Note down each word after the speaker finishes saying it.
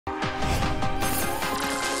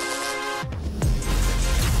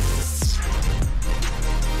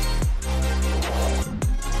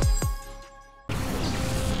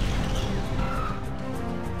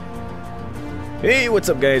Hey, what's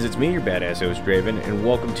up guys? It's me, your badass host Draven, and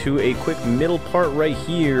welcome to a quick middle part right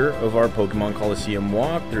here of our Pokemon Colosseum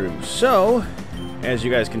walkthrough. So, as you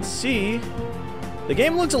guys can see, the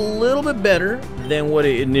game looks a little bit better than what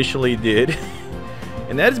it initially did.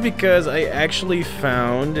 And that is because I actually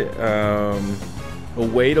found a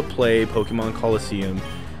way to play Pokemon Colosseum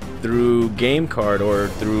through game card, or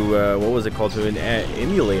through, what was it called, to an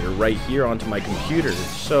emulator right here onto my computer.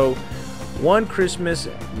 So, one Christmas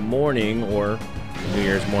morning, or New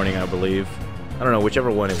Year's morning, I believe. I don't know, whichever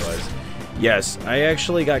one it was. Yes, I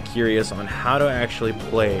actually got curious on how to actually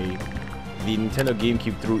play the Nintendo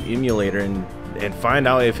GameCube through emulator and find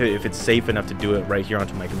out if it's safe enough to do it right here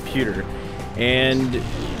onto my computer. And,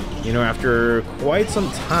 you know, after quite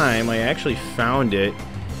some time, I actually found it.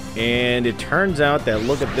 And it turns out that,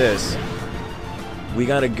 look at this. We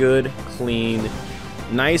got a good, clean,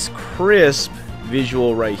 nice, crisp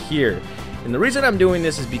visual right here. And the reason I'm doing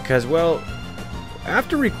this is because, well,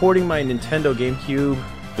 after recording my Nintendo GameCube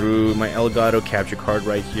through my Elgato capture card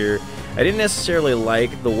right here, I didn't necessarily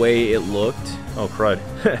like the way it looked. Oh, crud.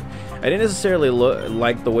 I didn't necessarily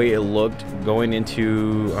like the way it looked going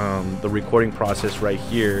into the recording process right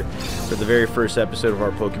here for the very first episode of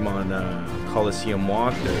our Pokemon Colosseum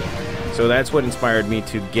walkthrough. So that's what inspired me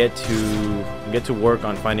to get to work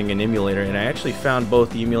on finding an emulator, and I actually found both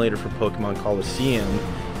the emulator for Pokemon Colosseum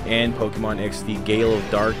and Pokemon XD Gale of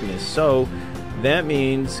Darkness. So that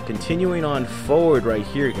means continuing on forward right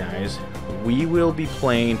here, guys, we will be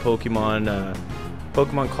playing Pokemon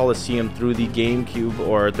Colosseum through the GameCube,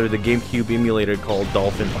 or through the GameCube emulator called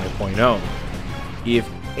Dolphin 5.0. If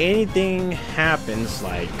anything happens,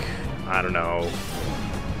 like, I don't know,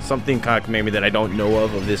 something maybe that I don't know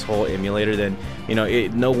of this whole emulator, then, you know,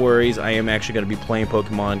 no worries. I am actually going to be playing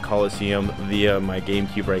Pokemon Colosseum via my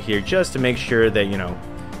GameCube right here, just to make sure that, you know,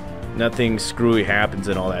 nothing screwy happens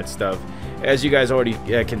and all that stuff. As you guys already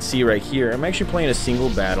can see right here, I'm actually playing a single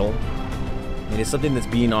battle, and it's something that's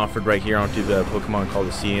being offered right here onto the Pokemon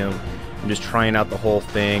Colosseum. I'm just trying out the whole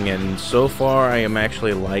thing, and so far I am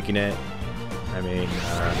actually liking it. I mean,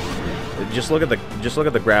 just look at the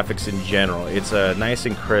graphics in general. It's nice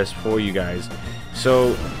and crisp for you guys.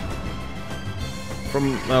 So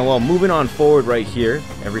from well, moving on forward right here,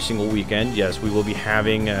 every single weekend, yes, we will be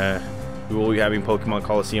having Pokemon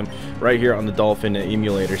Colosseum right here on the Dolphin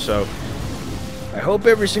emulator. So I hope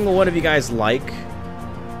every single one of you guys like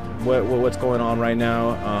what's going on right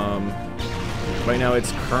now. Right now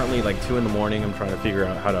it's currently like 2 in the morning. I'm trying to figure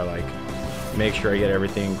out how to like make sure I get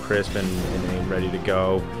everything crisp and ready to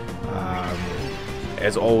go.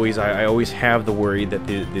 As always, I always have the worry that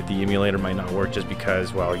the emulator might not work, just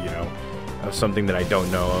because, well, you know, of something that I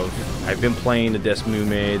don't know of. I've been playing the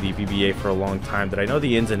Desmume, the VBA, for a long time, that I know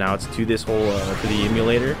the ins and outs to this whole for the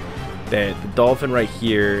emulator. That the Dolphin right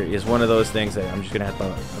here is one of those things that I'm just gonna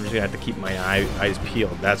have to keep my eyes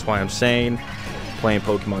peeled. That's why I'm saying, playing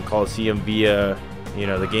Pokemon Colosseum via, you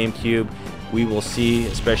know, the GameCube, we will see,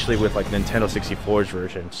 especially with like Nintendo 64's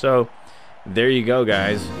version. So there you go,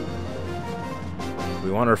 guys.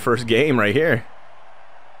 We want our first game right here.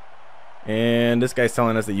 And this guy's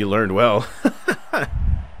telling us that you learned well.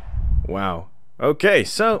 Wow. Okay,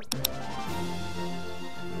 so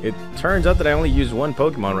it turns out that I only used one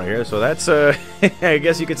Pokemon right here, so that's I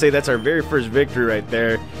guess you could say that's our very first victory right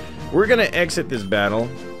there. We're gonna exit this battle,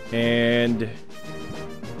 and,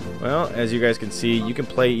 well, as you guys can see, you can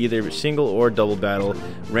play either single or double battle,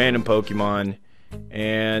 random Pokemon,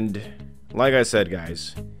 and like I said,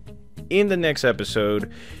 guys, in the next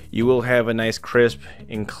episode, you will have a nice, crisp,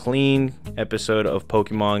 and clean episode of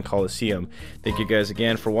Pokemon Colosseum. Thank you guys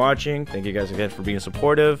again for watching. Thank you guys again for being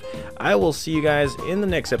supportive. I will see you guys in the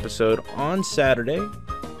next episode on Saturday.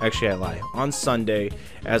 Actually, I lie. On Sunday,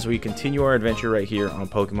 as we continue our adventure right here on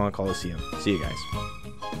Pokemon Colosseum. See you guys.